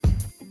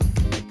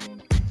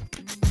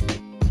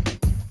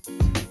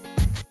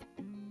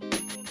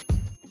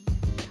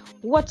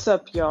What's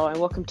up, y'all, and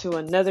welcome to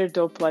another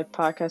Dope Life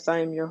podcast. I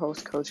am your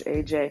host, Coach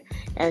AJ,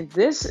 and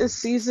this is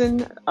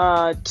season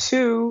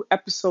 2,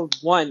 episode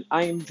 1.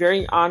 I am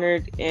very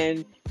honored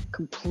and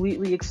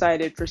completely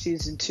excited for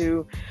season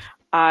 2.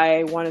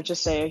 I want to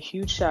just say a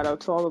huge shout out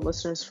to all the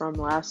listeners from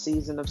last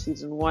season of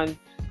season 1.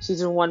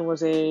 Season 1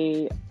 was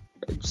a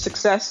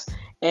success,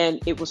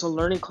 and it was a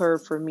learning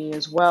curve for me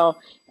as well.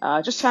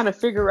 Just trying to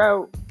figure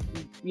out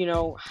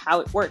how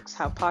it works,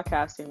 how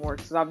podcasting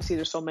works. Because obviously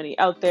there's so many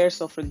out there.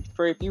 So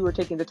for if you were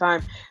taking the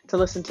time to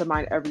listen to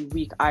mine every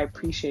week, I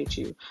appreciate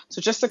you.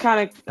 So just to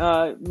kind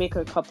of make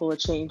a couple of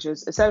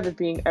changes, instead of it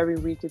being every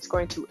week, it's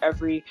going to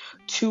every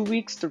 2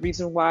 weeks. The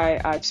reason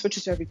why I've switched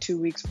it to every 2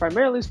 weeks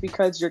primarily is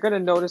because you're going to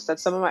notice that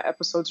some of my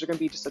episodes are going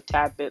to be just a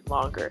tad bit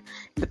longer.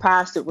 In the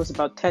past, it was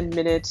about 10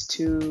 minutes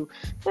to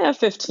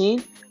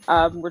 15.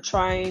 We're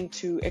trying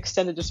to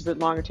extend it just a bit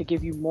longer to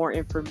give you more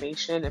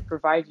information and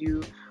provide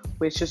you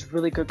with just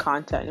really good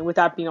content. And with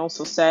that being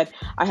also said,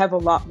 I have a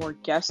lot more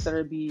guests that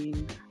are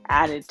being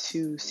added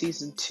to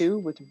season 2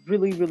 with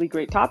really, really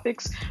great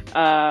topics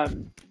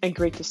and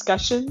great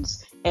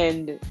discussions.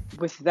 And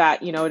with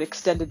that, it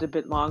extended a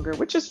bit longer,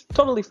 which is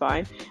totally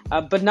fine,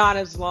 but not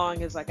as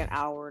long as like an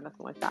hour or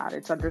nothing like that.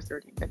 It's under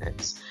 30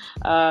 minutes.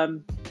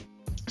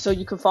 So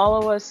you can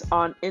follow us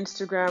on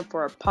Instagram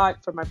for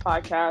my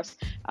podcast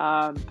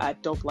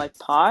at Dope Life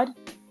Pod.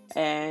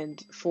 And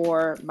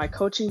for my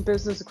coaching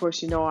business, of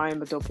course, I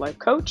am a Dope Life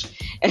Coach.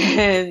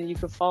 And you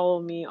can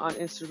follow me on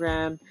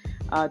Instagram,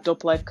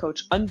 Dope Life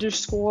Coach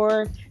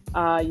 _.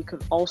 You can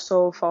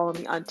also follow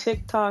me on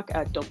TikTok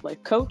at Dope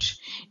Life Coach.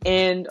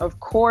 And of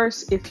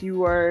course, if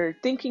you are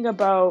thinking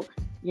about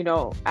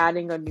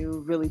adding a new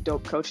really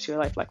dope coach to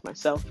your life like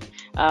myself,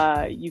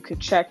 you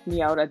could check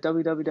me out at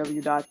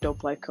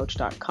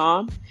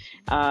www.dopelifecoach.com,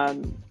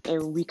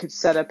 and we could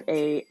set up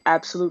a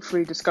absolute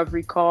free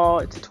discovery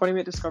call. It's a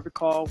 20-minute discovery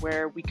call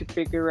where we could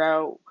figure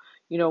out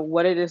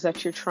what it is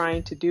that you're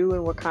trying to do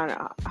and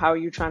how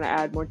you're trying to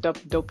add more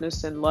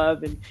dopeness and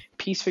love and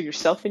peace for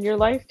yourself in your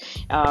life.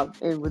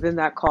 And within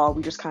that call,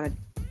 we just kind of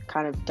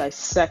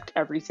dissect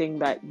everything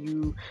that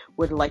you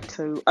would like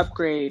to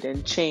upgrade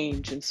and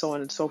change and so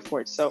on and so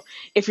forth. So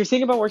if you're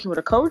thinking about working with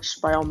a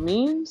coach, by all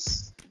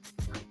means,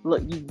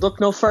 look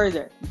no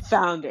further. You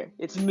found her.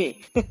 It's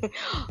me.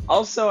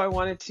 Also, I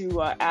wanted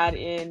to add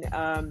in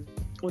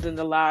within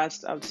the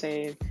last, I would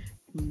say,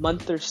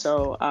 month or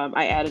so,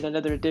 I added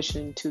another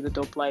addition to the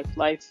Dope Life.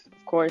 Of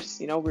course,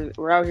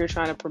 we're out here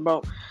trying to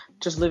promote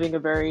just living a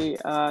very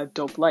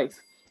dope life.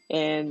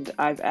 And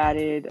I've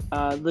added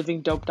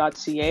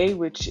livingdope.ca,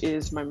 which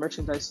is my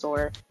merchandise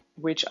store,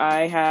 which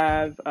I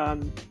have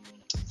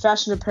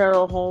fashion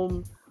apparel,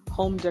 home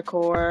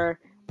decor,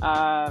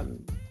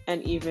 and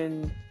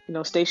even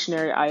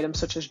stationary items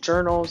such as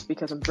journals,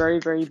 because I'm very,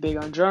 very big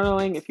on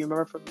journaling. If you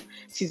remember from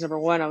season number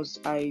 1,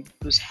 I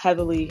was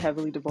heavily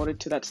devoted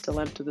to that, still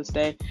am to this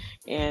day.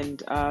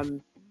 And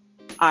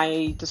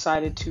I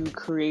decided to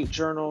create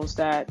journals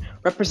that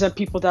represent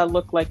people that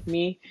look like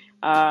me.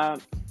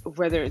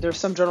 Whether there's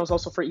some journals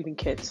also for even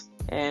kids,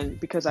 and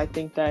because I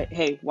think that,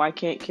 hey, why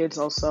can't kids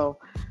also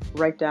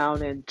write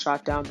down and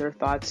jot down their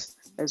thoughts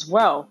as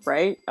well,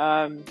 right?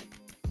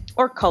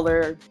 Or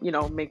color,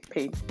 make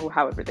paint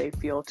however they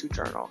feel to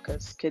journal,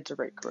 because kids are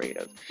very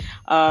creative.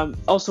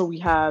 Also, we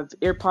have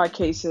AirPod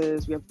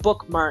cases, we have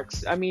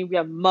bookmarks, we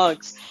have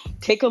mugs.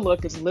 Take a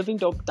look. It's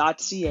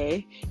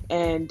livingdope.ca,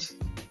 and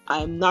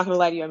I'm not going to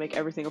lie to you, I make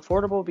everything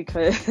affordable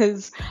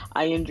because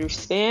I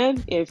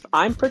understand if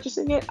I'm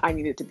purchasing it, I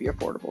need it to be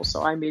affordable.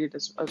 So I made it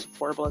as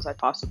affordable as I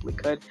possibly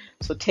could.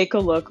 So take a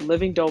look,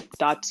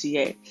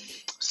 livingdope.ca.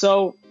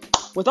 So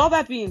with all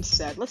that being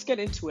said, let's get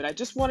into it. I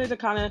just wanted to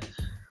kind of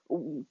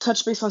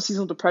touch base on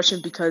seasonal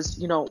depression because,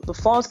 the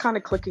fall is kind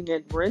of clicking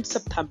in. We're in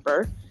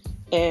September.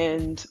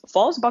 And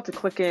fall is about to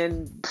click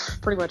in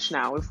pretty much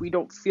now. If we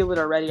don't feel it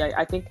already,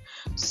 I think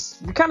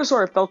we kind of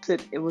sort of felt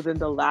it within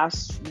the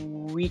last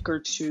week or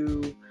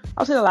two.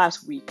 I'll say the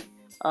last week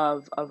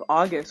of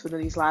August,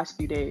 within these last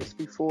few days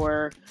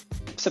before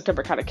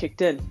September kind of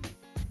kicked in.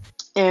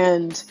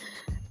 And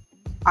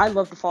I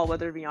love the fall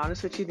weather, to be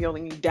honest with you. The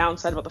only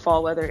downside about the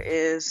fall weather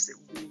is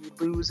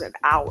we lose an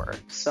hour.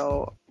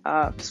 So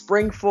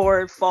spring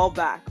forward, fall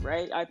back,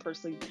 right? I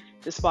personally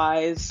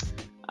despise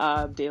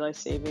daylight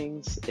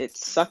savings. It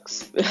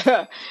sucks.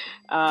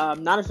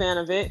 I'm not a fan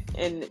of it.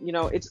 And,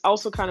 it's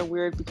also kind of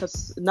weird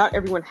because not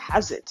everyone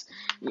has it.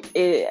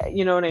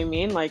 You know what I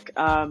mean? Like,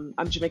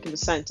 I'm Jamaican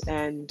descent,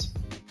 and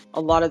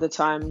a lot of the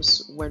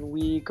times when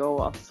we go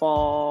a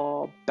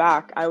fall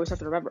back, I always have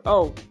to remember,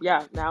 now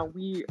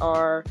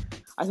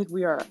I think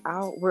we are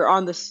out. We're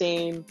on the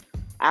same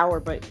hour,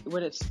 but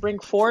when it's spring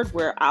forward,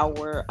 we're an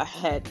hour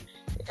ahead.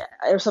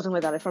 Or something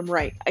like that, if I'm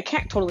right. I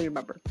can't totally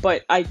remember,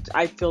 but I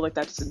feel like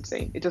that's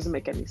insane. It doesn't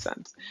make any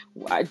sense.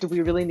 Do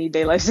we really need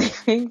daylight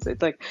savings?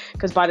 It's like,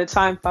 because by the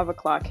time 5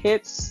 o'clock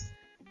hits,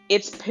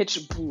 it's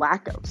pitch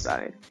black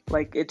outside.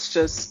 Like, it's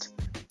just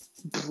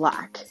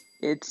black.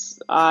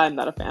 I'm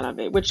not a fan of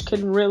it, which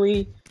can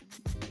really,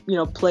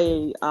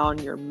 play on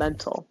your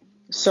mental.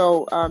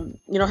 So,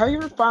 have you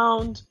ever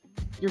found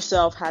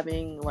yourself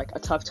having like a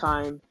tough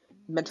time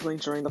mentally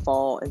during the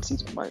fall and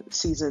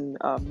season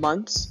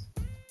months.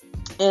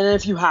 And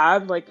if you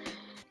have like,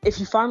 if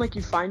you find like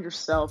you find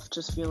yourself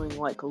just feeling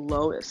like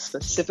low,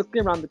 specifically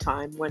around the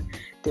time when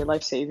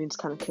daylight savings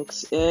kind of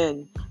kicks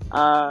in,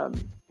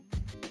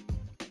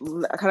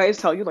 can I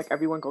just tell you, like,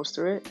 everyone goes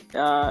through it.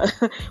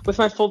 With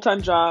my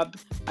full-time job,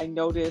 I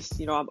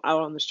noticed, I'm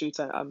out on the streets,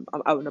 I'm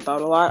out and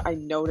about a lot. I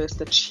noticed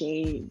the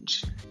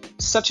change,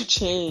 such a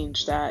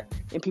change that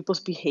in people's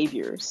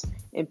behaviors,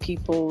 in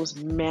people's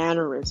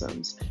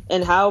mannerisms,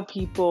 and how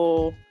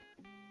people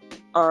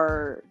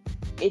are,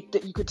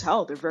 you could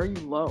tell they're very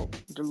low.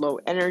 They're low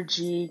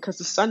energy because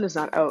the sun is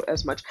not out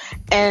as much.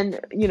 And,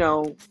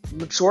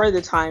 majority of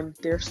the time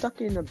they're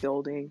stuck in a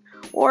building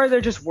or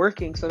they're just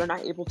working, so they're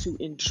not able to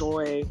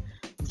enjoy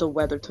the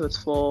weather to its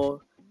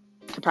full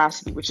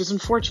capacity, which is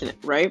unfortunate,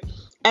 right?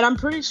 And I'm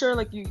pretty sure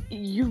like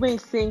you may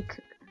think,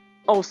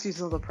 oh,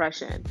 seasonal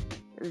depression,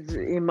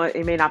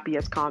 it may not be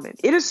as common.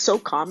 It is so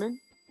common.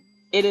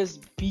 It is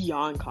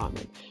beyond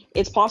common.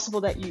 It's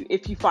possible that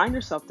if you find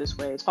yourself this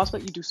way, it's possible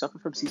that you do suffer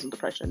from seasonal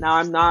depression. Now,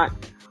 I'm not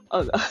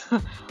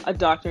a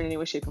doctor in any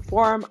way, shape, or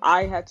form.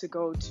 I had to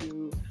go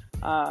to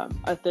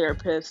a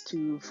therapist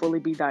to fully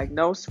be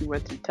diagnosed. We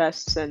went through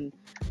tests, and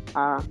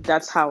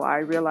that's how I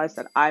realized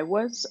that I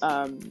was.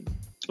 And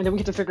then we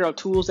get to figure out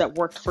tools that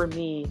worked for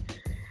me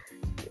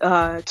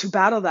to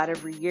battle that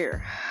every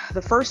year.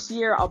 The first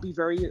year, I'll be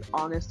very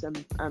honest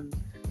and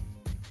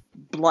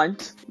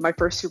blunt. My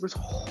first year was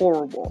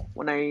horrible.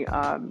 When I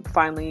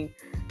finally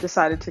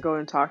decided to go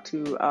and talk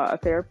to a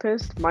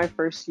therapist, my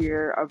first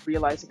year of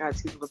realizing I had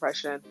seasonal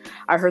depression,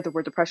 I heard the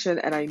word depression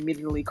and I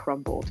immediately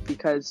crumbled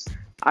because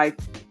I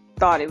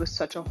thought it was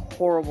such a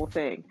horrible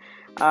thing.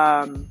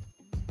 But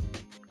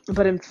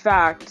in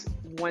fact,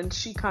 when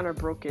she kind of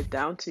broke it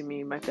down to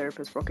me, my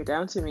therapist broke it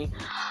down to me,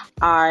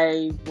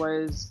 I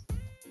was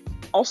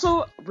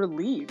also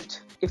relieved,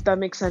 if that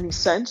makes any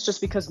sense,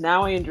 just because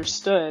now I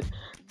understood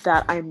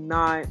that I'm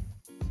not,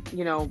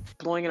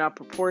 blowing it out of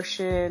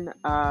proportion.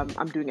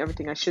 I'm doing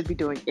everything I should be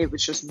doing. It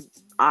was just,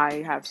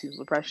 I have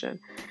seasonal depression.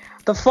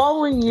 The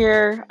following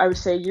year, I would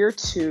say year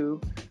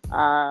 2,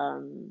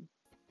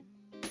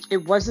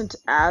 it wasn't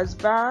as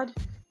bad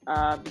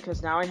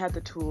because now I had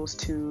the tools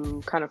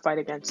to kind of fight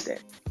against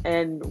it.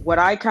 And what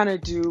I kind of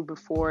do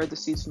before the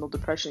seasonal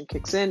depression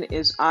kicks in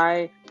is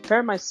I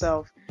prepare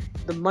myself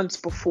the months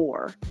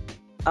before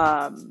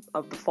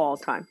of the fall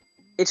time.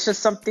 It's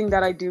just something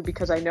that I do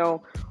because I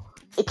know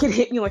it can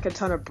hit me like a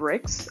ton of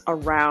bricks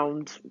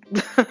around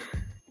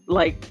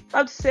like,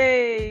 I'd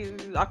say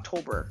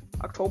October,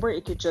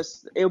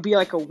 it'll be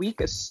like a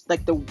week,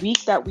 like the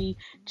week that we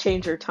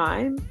change our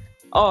time.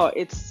 Oh,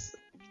 it's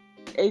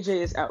AJ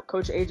is out.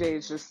 Coach AJ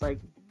is just like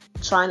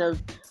trying to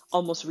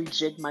almost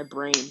rejig my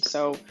brain.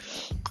 So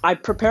I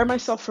prepare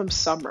myself from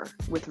summer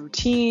with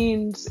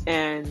routines,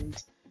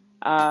 and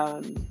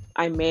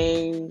I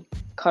may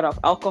cut off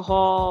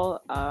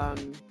alcohol.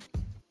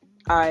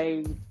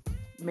 I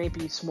may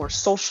be more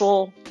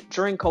social.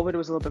 During COVID, it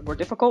was a little bit more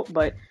difficult,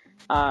 but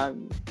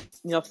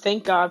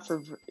thank God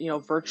for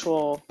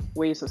virtual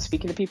ways of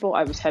speaking to people.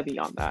 I was heavy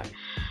on that.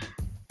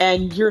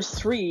 And year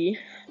 3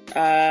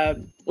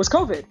 was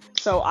COVID,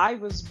 so I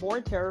was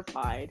more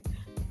terrified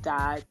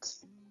that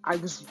I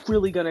was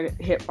really gonna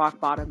hit rock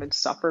bottom and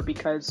suffer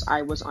because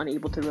I was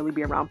unable to really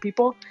be around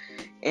people,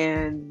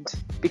 and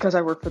because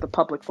I work for the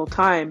public full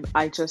time,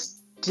 I just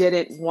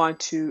didn't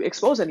want to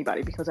expose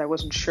anybody because I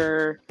wasn't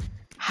sure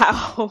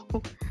how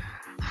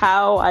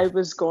I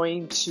was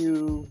going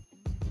to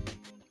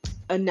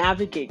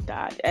navigate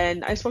that.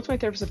 And I spoke to my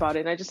therapist about it,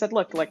 and I just said,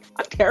 look, like,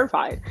 I'm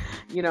terrified,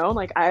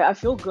 I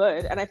feel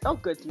good, and I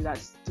felt good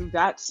through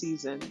that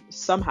season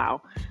somehow,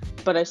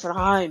 but I said,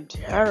 I'm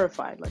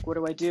terrified, like, what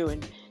do I do?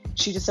 And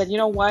she just said, you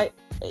know what,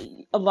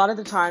 a lot of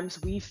the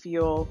times we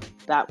feel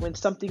that when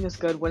something is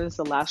good, when is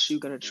the last shoe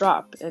going to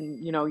drop? And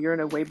you're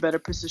in a way better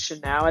position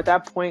now. At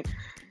that point,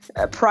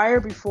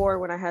 before,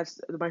 when I had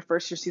my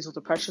first year seasonal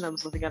depression, I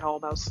was living at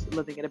home. I was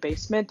living in a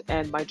basement,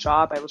 and my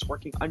job, I was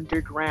working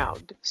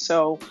underground.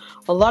 So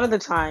a lot of the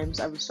times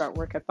I would start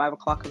work at 5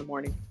 o'clock in the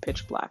morning,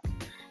 pitch black,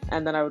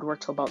 and then I would work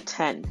till about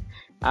 10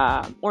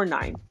 or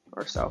 9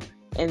 or so.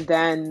 And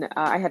then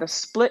I had a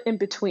split in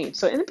between.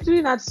 So in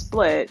between that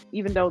split,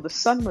 even though the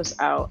sun was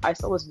out, I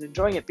still wasn't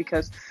enjoying it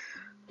because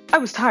I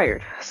was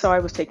tired. So I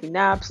was taking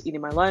naps,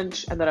 eating my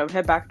lunch, and then I would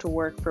head back to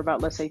work for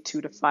about, let's say,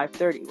 2 to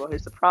 5:30. Well,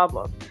 here's the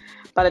problem.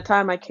 By the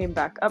time I came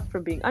back up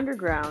from being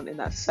underground in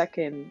that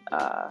second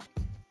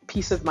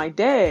piece of my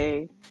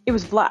day, it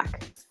was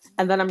black.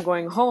 And then I'm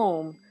going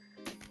home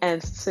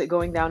and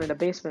going down in a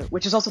basement,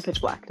 which is also pitch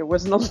black. There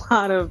wasn't a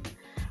lot of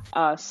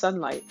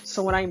sunlight.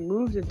 So when I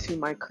moved into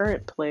my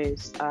current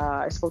place,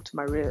 I spoke to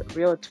my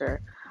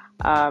realtor,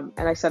 and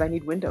I said, I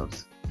need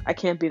windows. I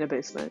can't be in a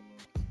basement.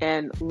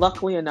 And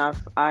luckily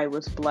enough, I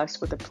was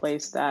blessed with a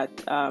place that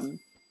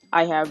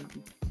I have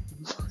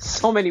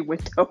so many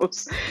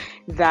windows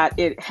that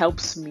it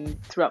helps me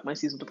throughout my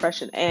seasonal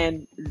depression.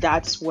 And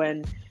that's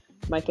when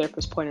my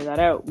therapist pointed that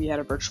out. We had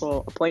a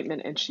virtual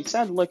appointment, and she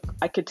said, look,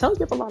 I could tell you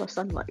have a lot of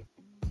sunlight.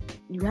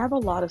 you have a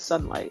lot of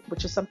sunlight,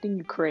 which is something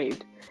you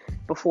craved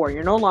before.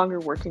 You're no longer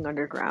working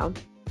underground.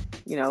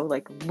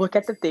 Like look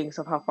at the things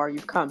of how far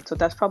you've come. So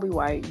that's probably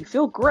why you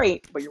feel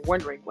great, but you're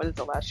wondering when is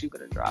the last shoe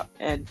going to drop.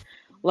 And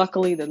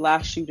luckily, the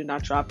last shoe did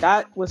not drop.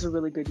 That was a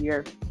really good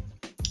year.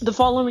 The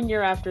following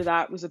year after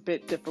that was a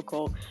bit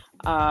difficult.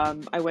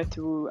 I went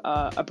through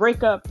a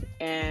breakup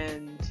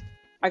and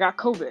I got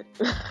COVID.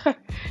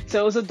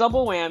 So it was a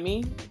double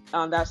whammy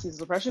on that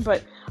seasonal depression,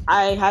 but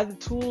I had the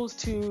tools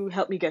to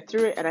help me get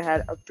through it. And I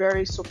had a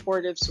very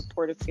supportive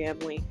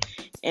family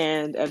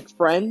and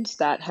friends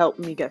that helped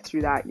me get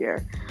through that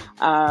year.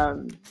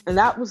 And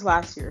that was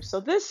last year. So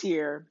this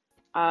year,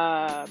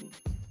 I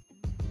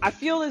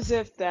feel as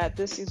if that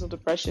this seasonal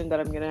depression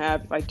that I'm going to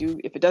have,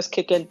 if it does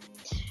kick in,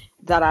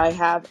 that I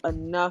have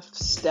enough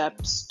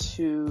steps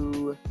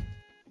to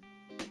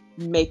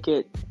make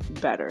it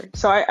better.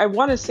 So I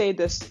want to say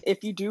this,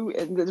 if you do,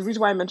 and the reason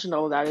why I mentioned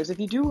all of that is if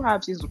you do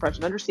have seasonal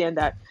depression, understand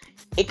that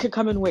it could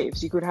come in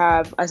waves. You could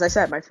have, as I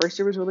said, my first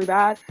year was really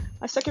bad.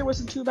 My second year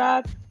wasn't too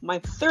bad. My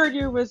third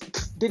year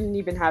didn't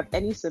even have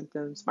any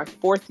symptoms. My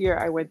fourth year,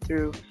 I went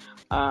through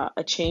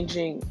a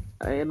changing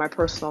in my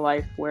personal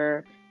life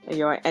where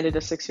I ended a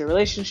 6-year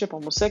relationship,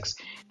 almost 6,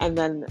 and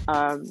then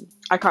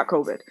I caught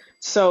COVID.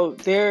 So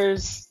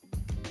there's,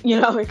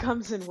 it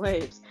comes in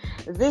waves.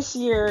 This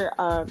year,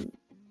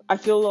 I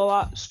feel a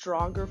lot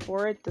stronger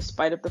for it,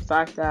 despite of the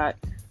fact that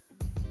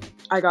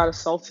I got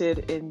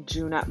assaulted in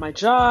June at my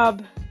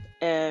job,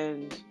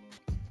 and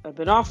I've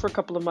been off for a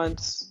couple of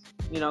months,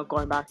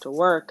 going back to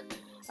work.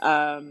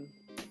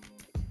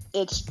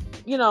 It's,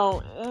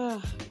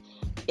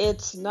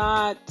 it's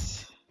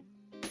not,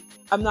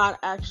 I'm not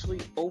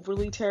actually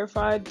overly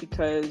terrified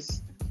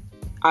because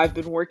I've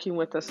been working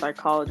with a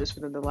psychologist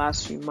within the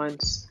last few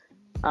months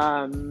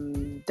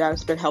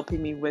that's been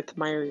helping me with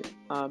my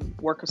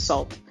work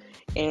assault.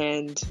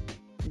 And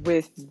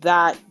with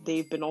that,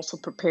 they've been also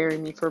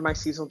preparing me for my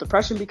seasonal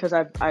depression because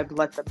I've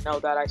let them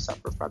know that I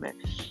suffer from it.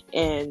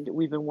 And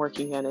we've been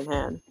working hand in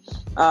hand.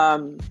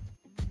 I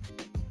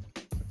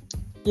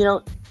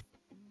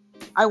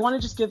want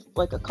to just give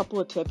like a couple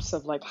of tips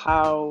of like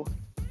how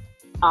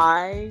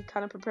I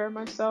kind of prepare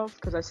myself,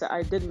 because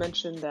I did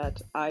mention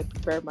that I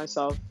prepared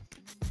myself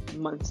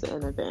months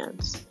in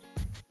advance.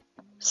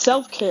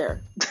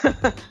 Self-care.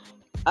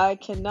 I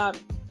cannot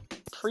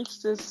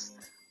preach this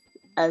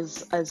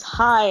as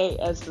high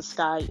as the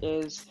sky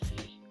is.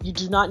 You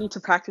do not need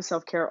to practice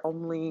self-care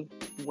only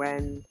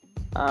when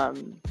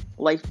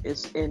life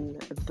is in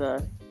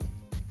the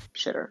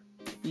shitter.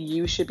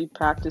 You should be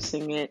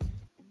practicing it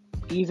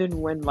even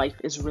when life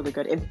is really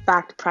good. In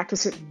fact,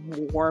 practice it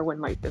more when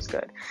life is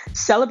good.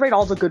 Celebrate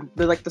all the good,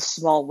 like the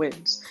small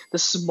wins. The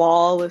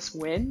smallest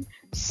win,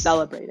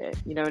 celebrate it.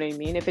 You know what I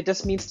mean? If it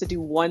just means to do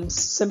one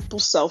simple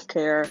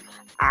self-care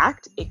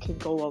act, it can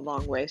go a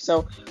long way.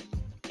 So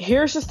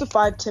here's just the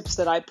 5 tips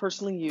that I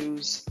personally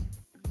use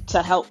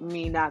to help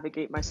me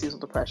navigate my seasonal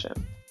depression.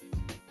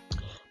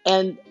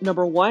 And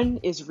number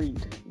 1 is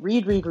read.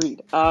 Read.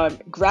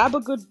 Grab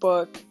a good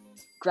book.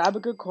 Grab a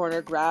good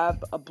corner,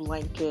 grab a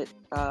blanket.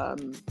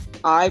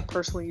 I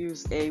personally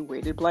use a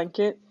weighted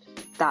blanket.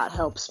 That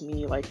helps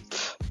me like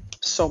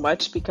so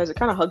much because it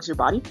kind of hugs your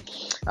body.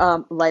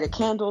 Light a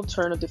candle,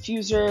 turn a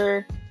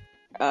diffuser,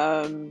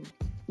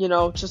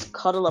 just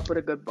cuddle up with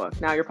a good book.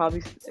 Now you're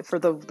probably, for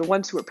the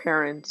ones who are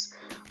parents,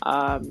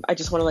 I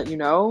just want to let you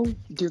know,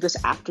 do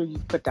this after you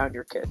put down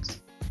your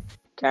kids.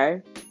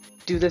 Okay?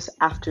 Do this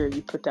after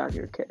you put down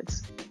your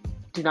kids.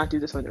 Do not do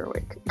this when they're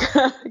awake.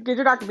 Because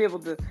you're not going to be able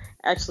to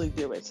actually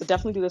do it. So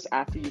definitely do this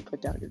after you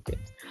put down your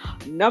kids.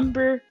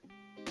 Number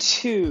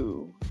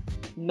 2,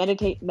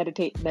 meditate.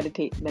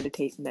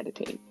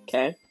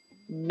 Okay?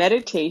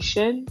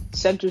 Meditation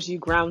centers you,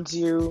 grounds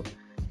you,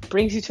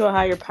 brings you to a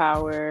higher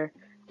power.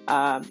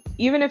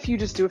 Even if you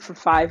just do it for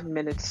 5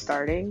 minutes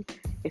starting,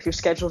 if your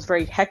schedule is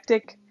very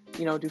hectic,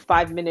 do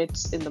 5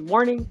 minutes in the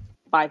morning,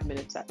 5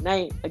 minutes at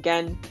night.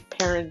 Again,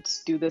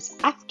 parents, do this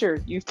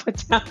after you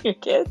put down your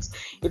kids.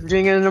 If you're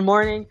doing it in the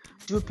morning,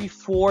 do it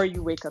before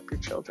you wake up your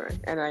children.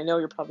 And I know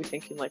you're probably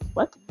thinking like,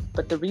 what?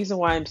 But the reason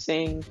why I'm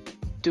saying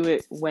do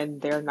it when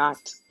they're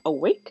not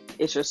awake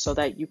is just so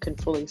that you can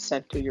fully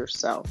center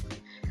yourself.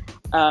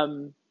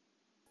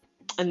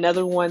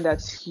 Another one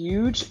that's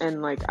huge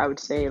and like I would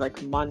say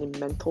like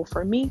monumental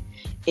for me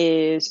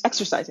is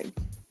exercising.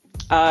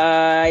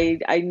 I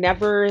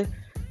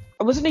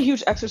wasn't a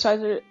huge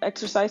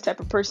exercise type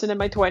of person in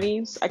my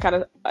 20s.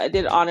 I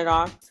did it on and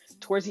off.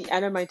 Towards the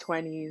end of my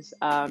 20s,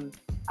 I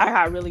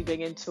got really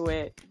big into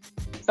it.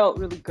 Felt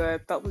really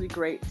good, felt really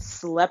great,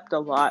 slept a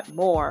lot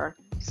more,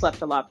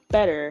 slept a lot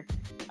better.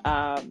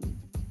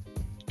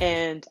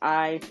 And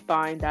I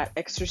find that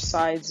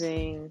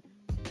exercising,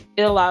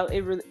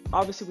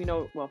 obviously we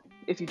know, well,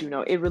 if you do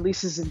know, it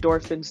releases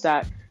endorphins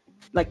that,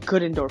 like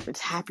good endorphins,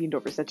 happy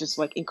endorphins that just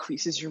like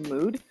increases your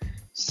mood.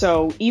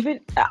 So even,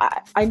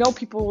 I know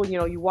people,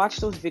 you watch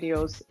those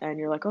videos and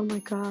you're like, oh my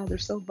God, they're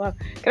so buff.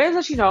 Can I just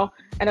let you know,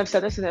 and I've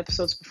said this in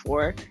episodes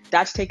before,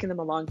 that's taken them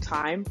a long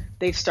time.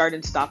 They've started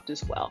and stopped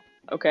as well.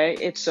 Okay,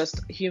 it's just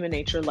human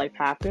nature. Life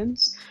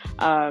happens.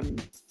 Um,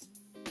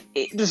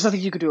 there's nothing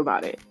you could do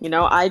about it.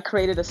 I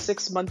created a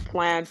 6-month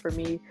plan for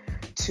me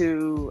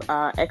to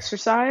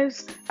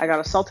exercise. I got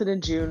assaulted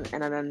in June,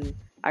 and then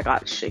I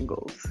got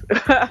shingles.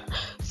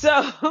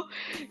 So,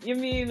 you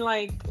mean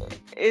like,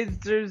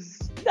 there's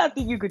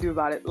nothing you could do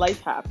about it.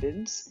 Life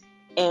happens,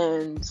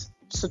 and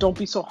so don't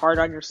be so hard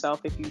on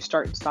yourself if you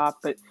start and stop.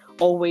 But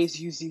always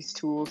use these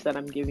tools that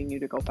I'm giving you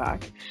to go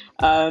back.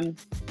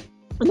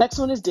 The next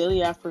one is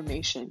daily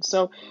affirmation.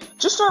 So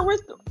just start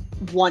with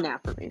one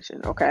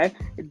affirmation, okay?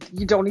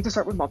 You don't need to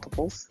start with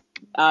multiples.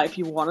 If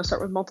you want to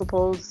start with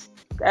multiples,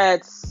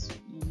 that's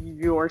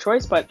your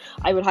choice, but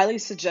I would highly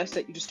suggest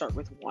that you just start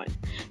with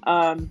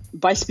one.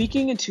 By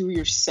speaking into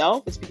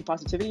yourself and speaking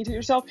positivity into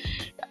yourself,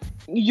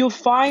 you'll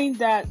find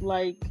that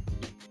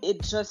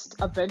it just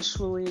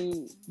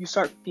eventually you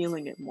start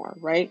feeling it more,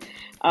 right?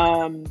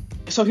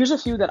 So here's a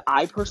few that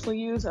I personally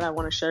use, and I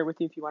want to share with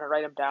you. If you want to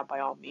write them down, by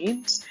all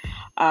means.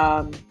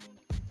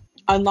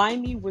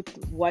 Align me with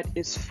what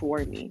is for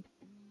me.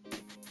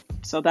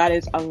 So that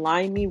is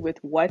align me with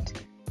what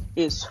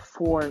is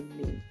for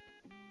me.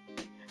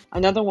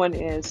 Another one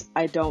is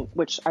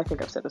which I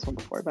think I've said this one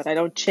before, but I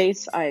don't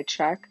chase, I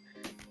attract.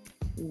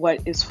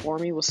 What is for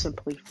me will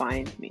simply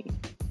find me.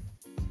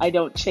 I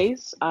don't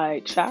chase, I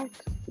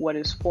attract. What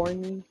is for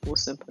me will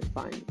simply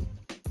find me.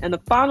 And the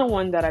final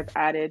one that I've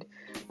added,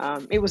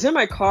 it was in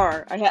my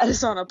car. I had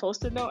this on a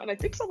Post-it note, and I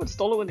think someone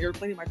stole it when they were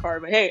cleaning my car.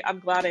 But hey, I'm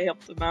glad I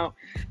helped them out.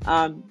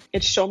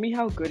 It's show me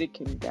how good it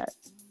can get.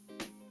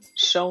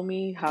 Show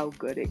me how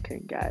good it can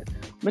get.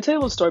 I'm gonna tell you a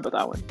little story about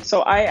that one.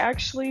 So I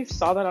actually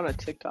saw that on a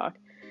TikTok,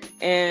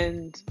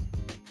 and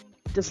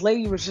this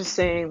lady was just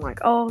saying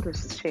like, "Oh,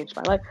 this has changed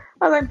my life."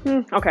 I was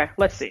like, okay,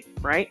 let's see,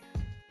 right?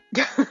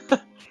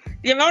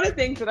 The amount of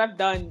things that I've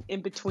done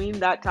in between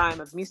that time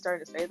of me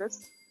starting to say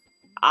this,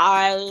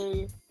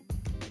 I'm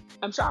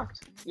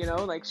shocked.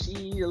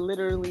 She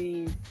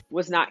literally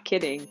was not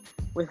kidding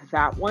with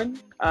that one.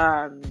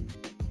 And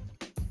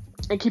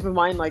keep in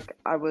mind,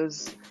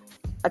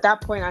 at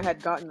that point, I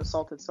had gotten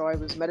assaulted, so I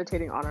was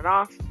meditating on and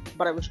off,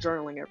 but I was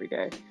journaling every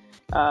day.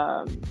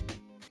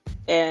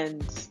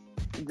 And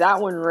that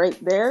one right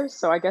there,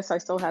 so I guess I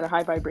still had a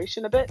high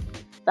vibration a bit.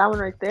 That one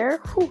right there,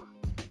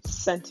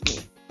 sent me.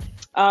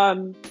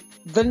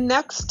 The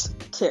next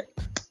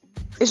tip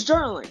is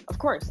journaling. Of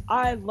course,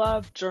 I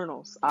love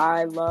journals.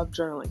 I love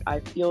journaling. I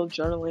feel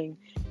journaling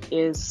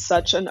is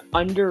such an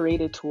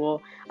underrated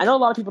tool. I know a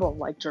lot of people don't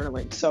like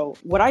journaling. So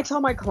what I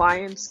tell my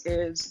clients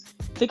is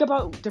think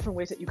about different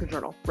ways that you can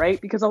journal,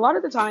 right? Because a lot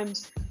of the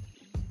times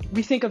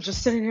we think of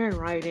just sitting here and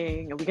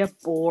writing, and we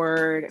get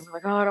bored, and we're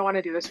like, oh, I don't want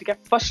to do this. We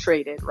get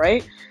frustrated,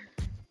 right?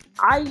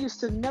 I used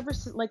to never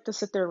like to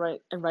sit there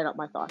and write out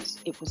my thoughts.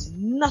 It was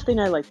nothing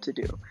I liked to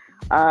do.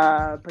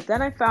 But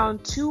then I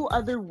found 2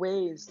 other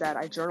ways that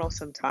I journal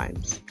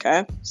sometimes,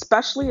 okay?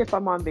 Especially if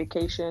I'm on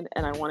vacation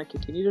and I want to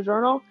continue to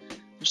journal,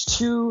 there's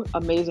 2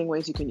 amazing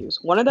ways you can use.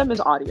 One of them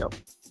is audio.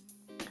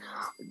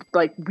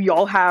 We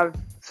all have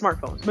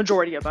smartphones,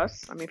 majority of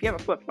us. I mean, if you have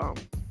a flip phone,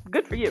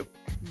 good for you.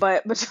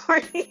 But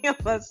majority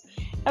of us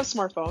have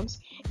smartphones,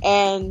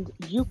 and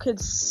you could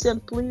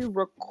simply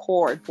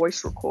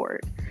voice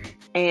record.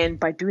 And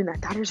by doing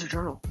that, that is a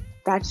journal.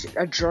 That's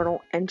a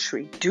journal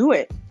entry. Do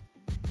it.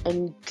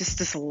 And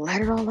just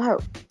let it all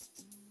out.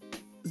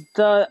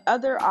 The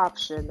other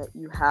option that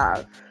you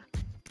have,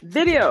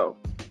 video.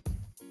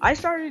 I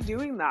started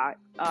doing that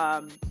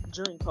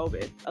during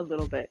COVID a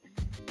little bit.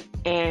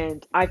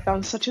 And I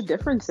found such a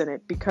difference in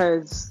it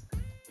because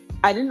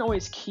I didn't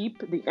always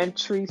keep the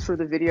entries for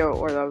the video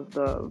or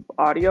the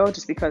audio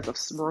just because of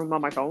some room on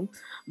my phone.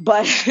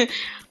 But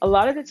a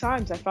lot of the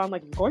times I found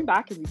going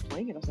back and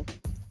replaying it, I was like,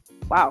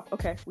 wow,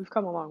 okay, we've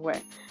come a long way.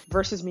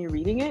 Versus me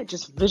reading it,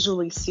 just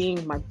visually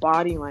seeing my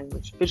body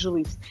language,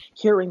 visually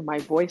hearing my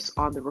voice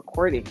on the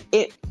recording,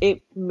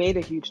 it made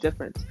a huge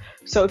difference.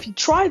 So if you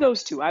try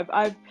those 2,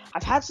 I've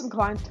had some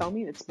clients tell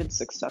me it's been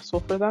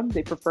successful for them.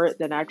 They prefer it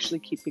than actually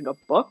keeping a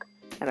book.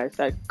 And I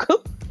said,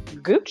 cool,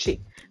 Gucci,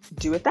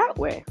 do it that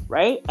way,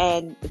 right?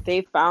 And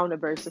they found a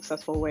very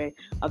successful way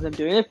of them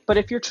doing it. But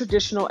if you're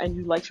traditional and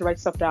you like to write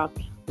stuff down,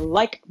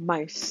 like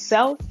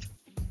myself,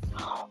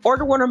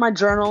 order one of my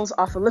journals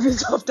off of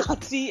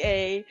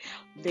livingdope.ca.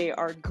 They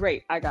are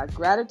great. I got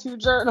gratitude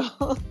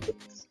journals.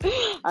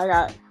 I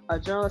got a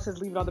journal that says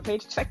leave it on the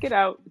page. Check it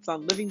out. It's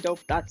on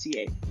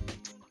livingdope.ca.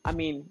 I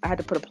mean, I had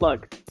to put a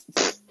plug.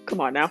 Come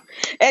on now.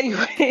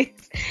 Anyways,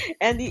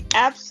 and the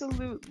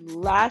absolute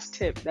last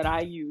tip that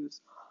I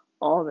use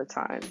all the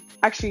time.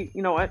 Actually,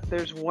 you know what?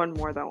 There's one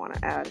more that I want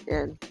to add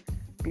in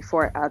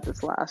before I add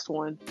this last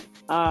one.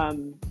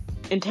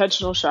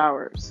 Intentional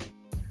showers.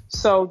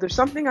 So there's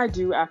something I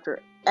do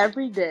after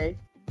every day.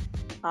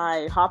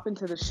 I hop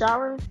into the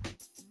shower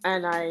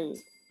and I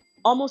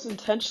almost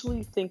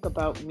intentionally think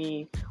about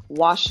me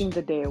washing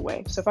the day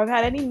away. So if I've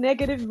had any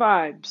negative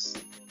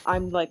vibes,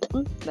 I'm like,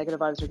 negative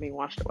vibes are being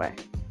washed away.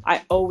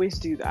 I always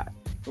do that.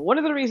 And one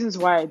of the reasons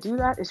why I do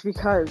that is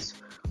because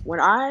when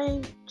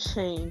I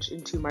change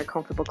into my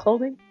comfortable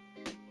clothing,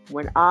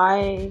 when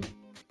I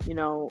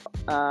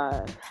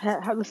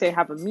let's say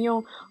have a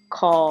meal,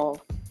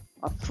 call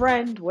a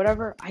friend,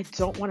 whatever. I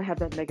don't want to have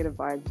that negative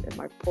vibes in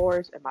my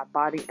pores, in my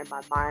body, in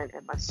my mind,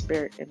 in my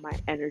spirit, in my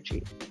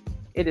energy.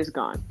 It is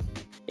gone.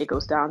 It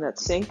goes down that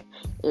sink.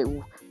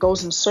 It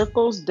goes in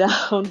circles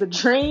down the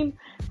drain,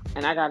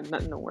 and I got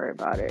nothing to worry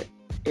about it.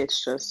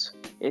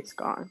 It's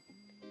gone.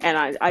 And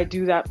I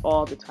do that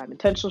all the time.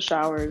 Intentional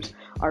showers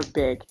are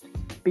big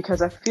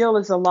because I feel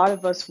as a lot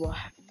of us will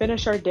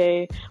finish our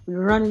day, we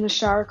run in the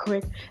shower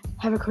quick,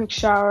 have a quick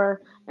shower,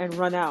 and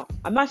run out.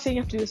 I'm not saying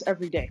you have to do this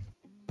every day.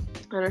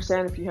 I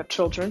understand if you have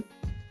children,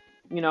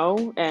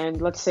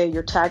 and let's say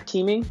you're tag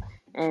teaming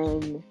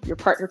and your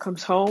partner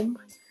comes home,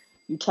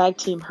 you tag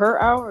team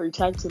her out or you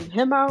tag team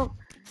him out,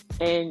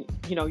 and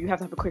you have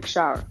to have a quick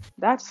shower.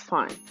 That's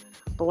fine.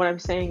 But what I'm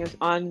saying is,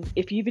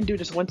 if you even do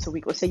this once a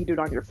week, let's say you do it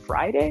on your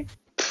Friday,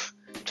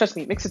 trust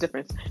me, it makes a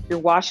difference. You're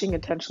washing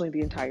intentionally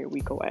the entire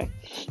week away.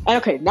 And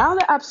okay, now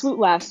the absolute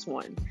last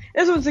one.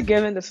 This one's a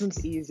given. This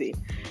one's easy.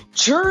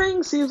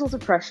 During seasonal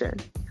depression,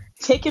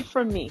 take it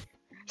from me.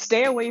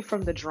 Stay away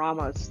from the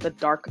dramas, the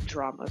dark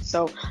dramas.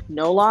 So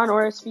no Law and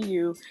Order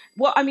SVU.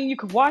 Well, I mean, you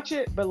could watch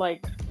it, but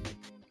like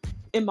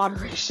in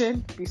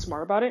moderation. Be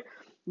smart about it.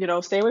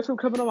 Stay away from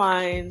Criminal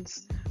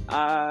Minds.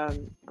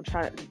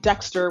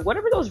 Dexter,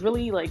 whatever those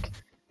really like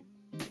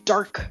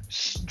dark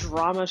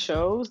drama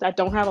shows that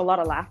don't have a lot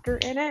of laughter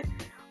in it,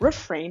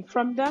 refrain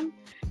from them,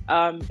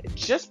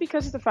 just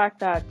because of the fact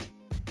that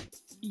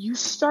you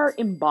start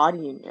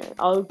embodying it.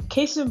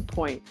 Case in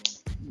point,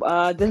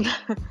 then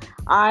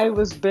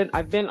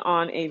I've been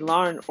on a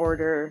Law and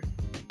Order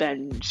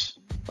binge.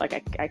 Like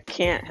I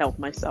can't help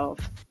myself.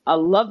 I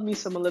love me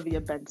some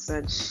Olivia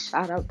Benson.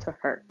 Shout out to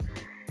her.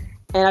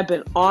 And I've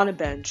been on a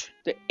binge.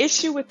 The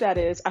issue with that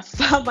is I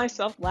found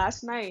myself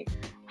last night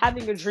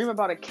having a dream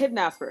about a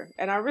kidnapper,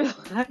 and I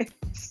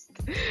realized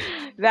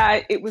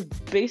that it was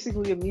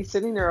basically me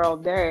sitting there all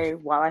day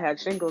while I had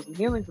shingles and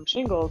healing from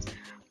shingles.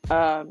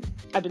 I've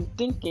been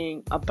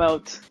thinking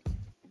about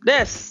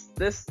this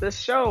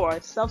show. I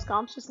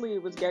subconsciously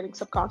was getting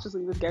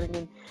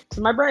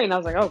into my brain. I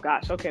was like, oh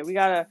gosh, okay, we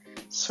gotta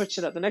switch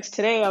it up.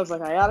 Today I was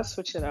like, I gotta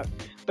switch it up.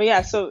 But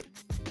yeah, so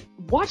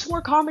watch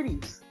more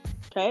comedies.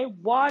 Okay,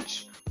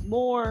 watch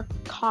more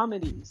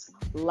comedies.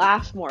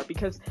 Laugh more,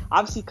 because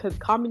obviously, because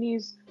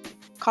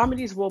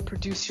comedies will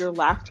produce your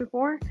laughter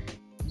more.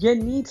 You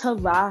need to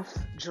laugh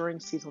during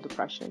seasonal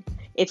depression.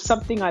 It's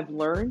something I've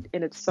learned,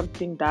 and it's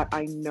something that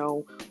I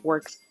know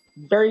works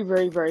very,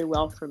 very, very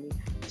well for me.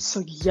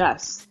 So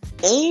yes,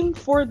 aim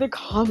for the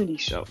comedy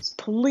shows,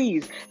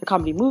 please. The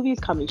comedy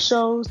movies, comedy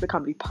shows, the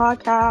comedy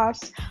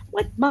podcasts,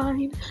 like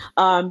mine.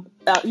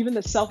 Even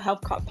the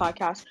self-help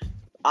podcasts.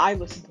 I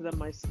listen to them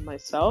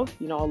myself.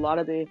 A lot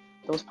of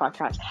those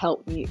podcasts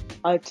helped me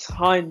a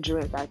ton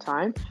during that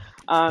time.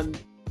 And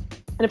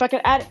if I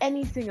could add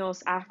anything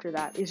else after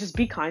that, is just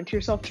be kind to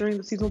yourself during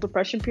the seasonal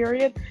depression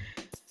period,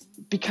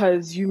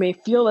 because you may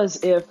feel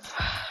as if,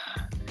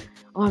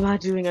 oh, I'm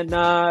not doing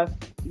enough.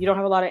 You don't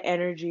have a lot of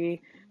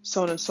energy,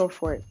 so on and so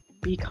forth.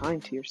 Be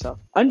kind to yourself.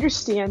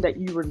 Understand that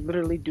you were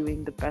literally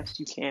doing the best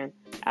you can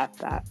at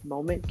that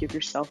moment. Give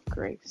yourself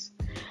grace.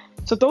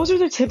 So those are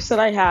the tips that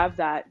I have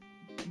that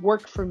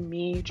worked for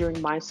me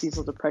during my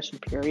seasonal depression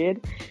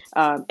period,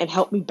 and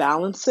helped me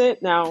balance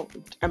it. Now,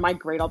 am I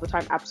great all the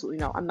time? Absolutely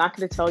no. I'm not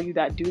going to tell you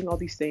that doing all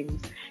these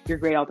things, you're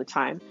great all the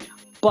time.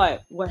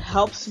 But what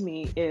helps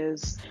me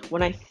is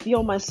when I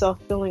feel myself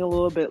feeling a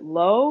little bit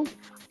low,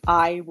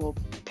 I will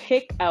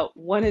pick out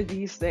one of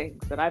these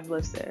things that I've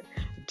listed,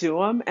 do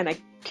them, and I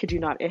kid you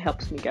not, it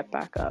helps me get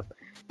back up.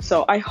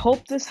 So I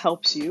hope this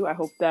helps you. I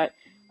hope that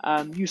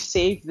you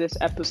save this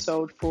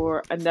episode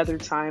for another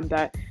time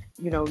that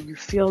you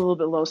feel a little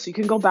bit low, so you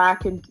can go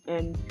back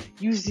and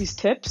use these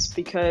tips,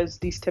 because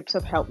these tips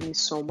have helped me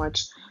so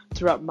much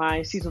throughout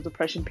my seasonal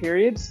depression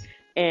periods.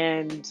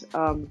 And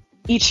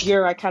each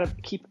year I kind of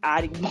keep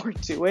adding more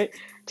to it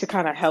to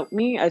kind of help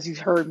me. As you've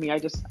heard me, I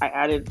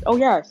added, oh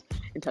yes,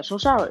 intentional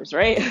showers,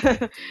 right?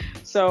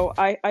 So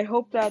I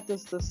hope that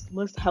this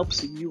list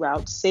helps you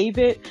out. Save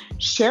it,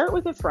 share it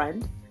with a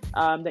friend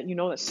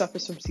that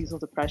suffers from seasonal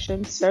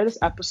depression. Share this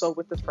episode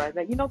with a friend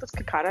that this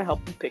could kind of help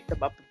you pick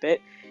them up a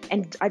bit.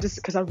 And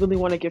because I really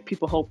want to give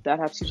people hope that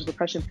have seasonal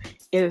depression,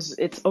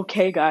 it's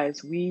okay,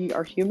 guys. We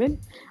are human.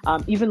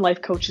 Even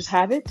life coaches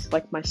have it,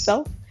 like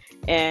myself.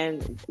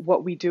 And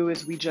what we do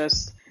is we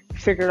just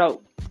figure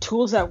out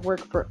tools that work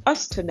for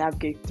us to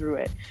navigate through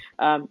it.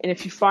 And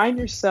if you find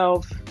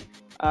yourself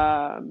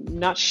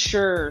not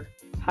sure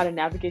how to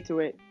navigate through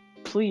it,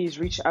 please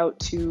reach out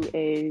to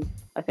a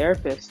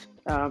therapist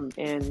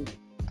and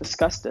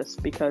discuss this,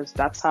 because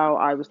that's how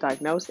I was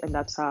diagnosed, and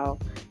that's how,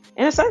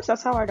 in a sense,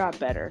 that's how I got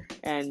better,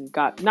 and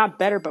got not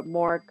better, but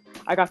more,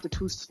 I got the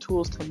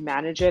tools to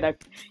manage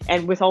it.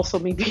 And with also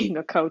me being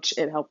a coach,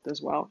 it helped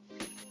as well.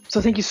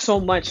 So thank you so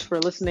much for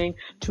listening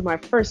to my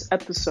first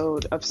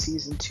episode of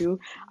season 2.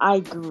 I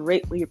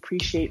greatly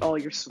appreciate all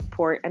your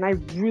support, and I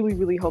really,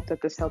 really hope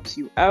that this helps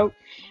you out.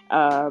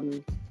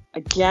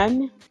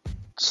 Again,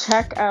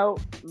 check out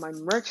my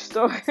merch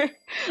store,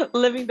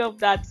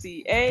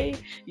 livingdope.ca.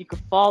 You can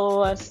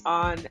follow us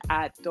on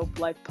at Dope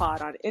Life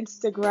Pod on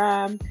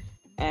Instagram,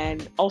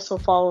 and also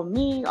follow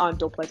me on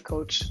Dope Life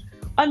Coach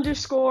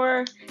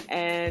underscore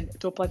and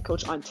Dope Life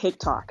Coach on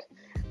TikTok.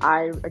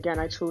 I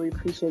truly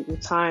appreciate your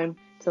time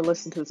to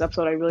listen to this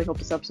episode. I really hope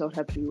this episode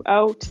helped you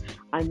out.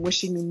 I'm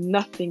wishing you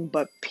nothing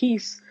but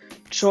peace,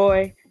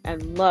 joy,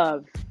 and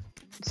love.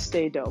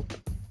 Stay dope.